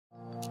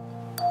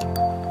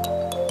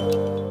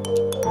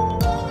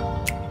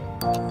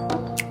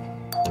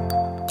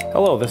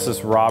Hello, this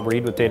is Rob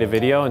Reed with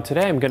Datavideo, and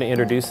today I'm going to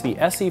introduce the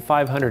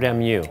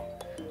SE-500MU.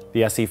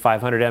 The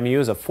SE-500MU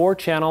is a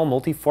 4-channel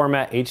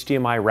multi-format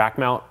HDMI rack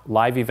mount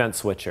live event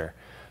switcher.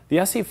 The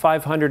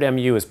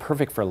SE-500MU is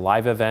perfect for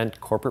live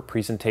event, corporate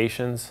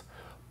presentations,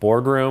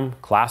 boardroom,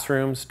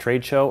 classrooms,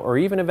 trade show, or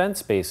even event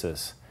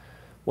spaces.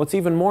 What's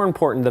even more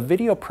important, the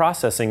video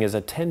processing is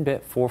a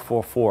 10-bit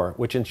 444,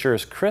 which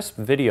ensures crisp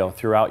video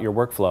throughout your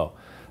workflow,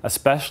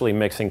 especially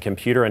mixing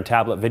computer and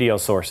tablet video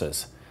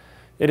sources.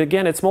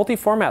 It's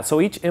multi-format, so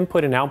each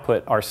input and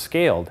output are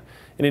scaled.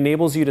 It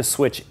enables you to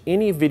switch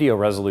any video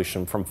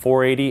resolution from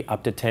 480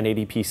 up to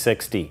 1080p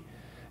 60.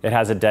 It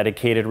has a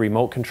dedicated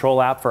remote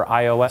control app for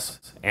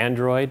iOS,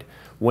 Android,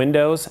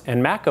 Windows,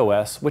 and Mac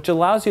OS, which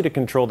allows you to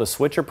control the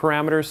switcher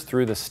parameters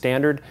through the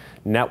standard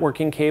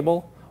networking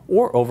cable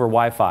or over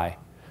Wi-Fi.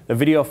 The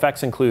video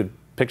effects include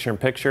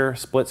picture-in-picture,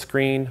 split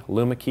screen,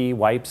 Luma Key,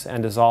 wipes,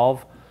 and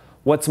dissolve.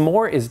 What's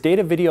more is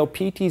Datavideo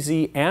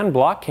Ptz and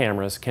block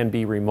cameras can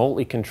be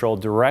remotely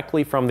controlled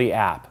directly from the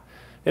app.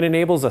 It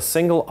enables a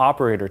single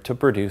operator to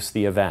produce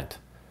the event.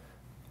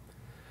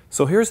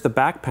 So here's the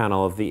back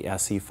panel of the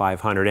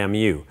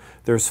SE-500MU.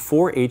 There's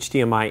 4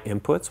 HDMI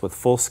inputs with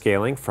full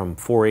scaling from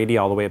 480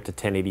 all the way up to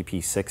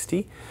 1080p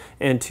 60,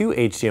 and 2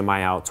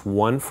 HDMI outs,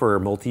 one for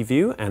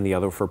multi-view and the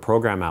other for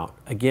program out.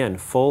 Again,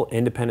 full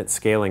independent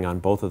scaling on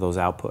both of those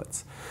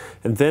outputs.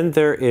 And then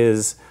there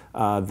is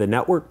the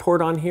network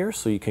port on here,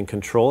 so you can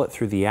control it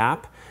through the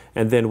app.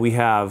 And then we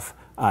have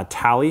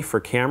Tally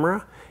for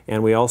camera,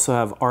 and we also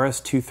have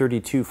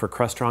RS-232 for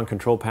Crestron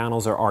control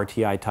panels or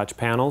RTI touch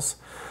panels.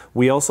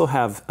 We also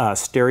have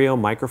stereo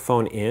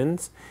microphone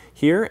ins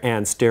here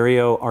and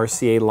stereo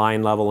RCA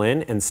line level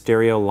in and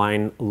stereo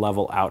line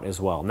level out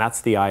as well. And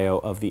that's the I/O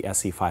of the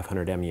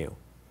SE-500MU.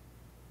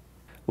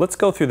 Let's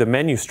go through the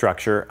menu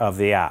structure of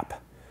the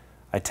app.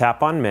 I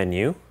tap on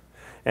menu,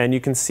 and you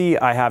can see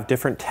I have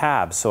different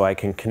tabs, so I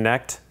can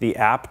connect the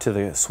app to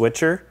the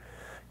switcher,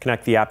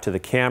 connect the app to the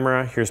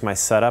camera. Here's my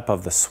setup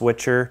of the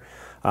switcher.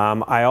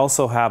 I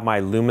also have my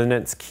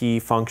luminance key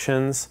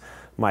functions,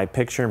 my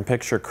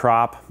picture-in-picture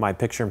crop, my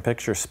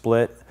picture-in-picture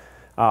split.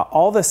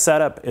 All this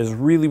setup is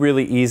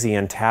really easy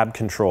and tab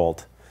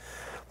controlled.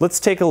 Let's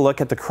take a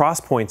look at the cross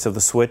points of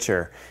the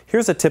switcher.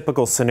 Here's a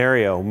typical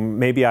scenario.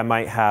 Maybe I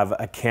might have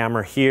a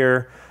camera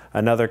here,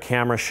 another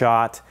camera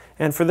shot,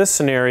 and for this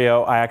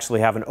scenario I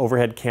actually have an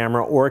overhead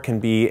camera, or it can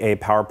be a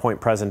PowerPoint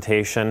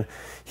presentation.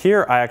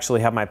 Here I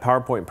actually have my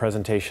PowerPoint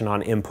presentation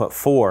on input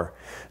 4.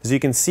 As you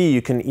can see,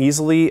 you can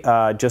easily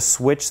just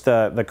switch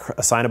the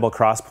assignable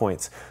cross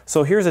points.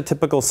 So here's a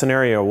typical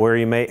scenario where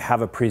you may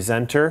have a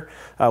presenter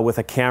with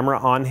a camera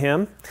on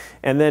him,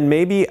 and then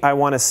maybe I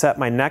want to set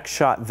my next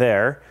shot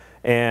there,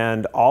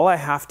 and all I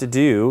have to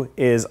do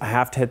is I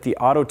have to hit the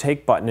auto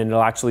take button, and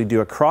it'll actually do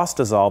a cross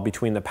dissolve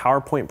between the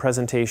PowerPoint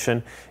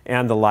presentation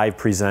and the live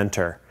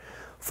presenter.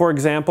 For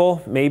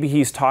example, maybe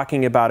he's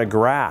talking about a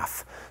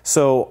graph.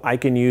 So I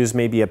can use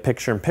maybe a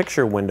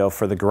picture-in-picture window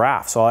for the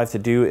graph. So all I have to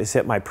do is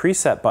hit my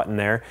preset button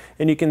there,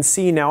 and you can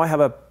see now I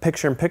have a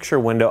picture-in-picture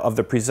window of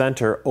the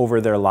presenter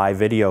over their live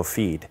video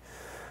feed.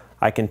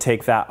 I can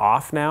take that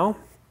off now.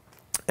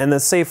 And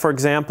let's say, for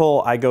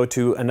example, I go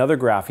to another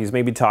graph. He's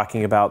maybe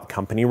talking about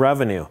company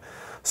revenue.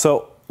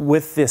 So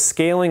with the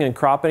scaling and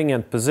cropping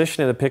and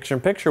positioning of the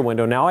picture-in-picture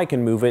window, now I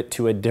can move it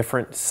to a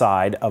different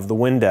side of the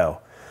window.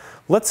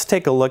 Let's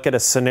take a look at a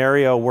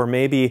scenario where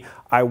maybe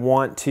I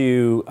want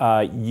to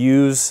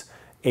use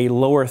a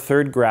lower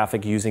third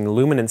graphic using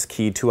luminance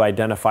key to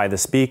identify the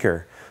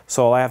speaker.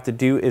 So all I have to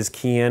do is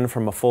key in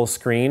from a full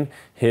screen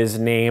his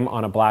name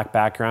on a black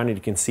background, and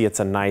you can see it's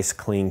a nice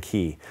clean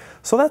key.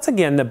 So that's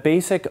again the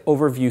basic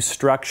overview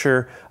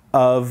structure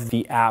of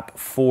the app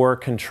for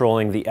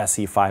controlling the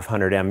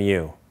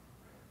SE-500MU.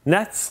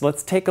 Next,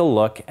 let's take a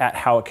look at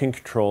how it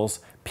controls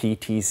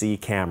Ptz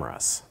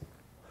cameras.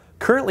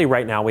 Currently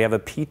right now we have a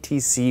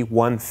Ptz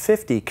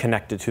 150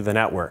 connected to the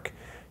network.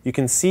 You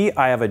can see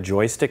I have a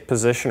joystick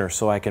positioner,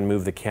 so I can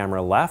move the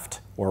camera left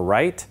or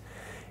right.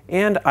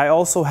 And I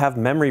also have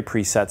memory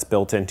presets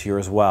built into here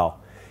as well.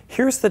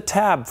 Here's the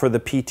tab for the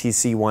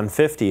Ptz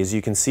 150. As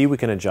you can see, we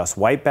can adjust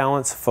white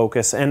balance,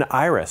 focus, and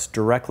iris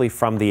directly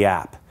from the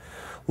app.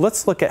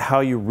 Let's look at how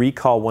you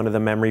recall one of the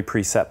memory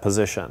preset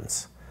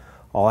positions.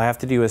 All I have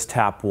to do is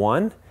tap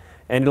 1,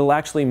 and it'll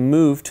actually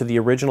move to the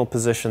original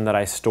position that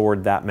I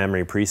stored that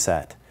memory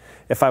preset.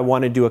 If I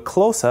want to do a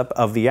close-up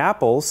of the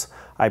apples,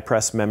 I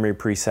press memory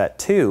preset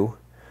 2,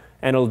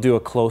 and it'll do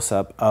a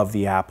close-up of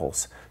the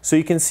apples. So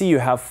you can see you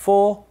have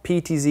full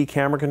Ptz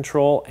camera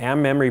control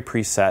and memory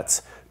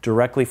presets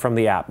directly from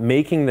the app,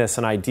 making this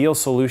an ideal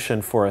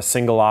solution for a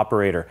single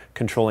operator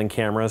controlling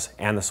cameras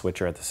and the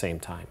switcher at the same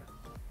time.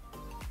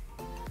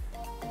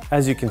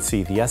 As you can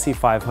see, the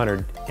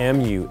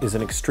SE-500MU is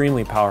an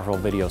extremely powerful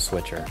video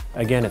switcher.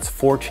 Again, it's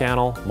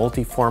 4-channel,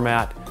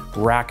 multi-format,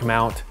 rack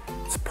mount.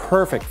 It's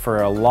perfect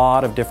for a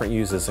lot of different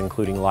uses,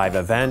 including live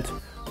event,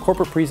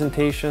 corporate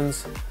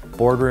presentations,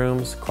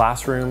 boardrooms,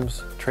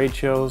 classrooms, trade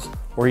shows,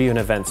 or even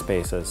event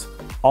spaces,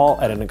 all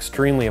at an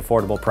extremely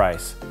affordable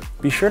price.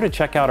 Be sure to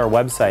check out our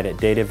website at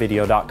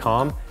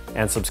datavideo.com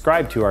and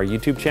subscribe to our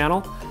YouTube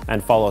channel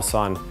and follow us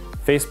on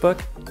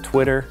Facebook,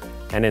 Twitter,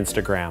 and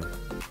Instagram.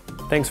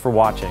 Thanks for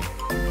watching.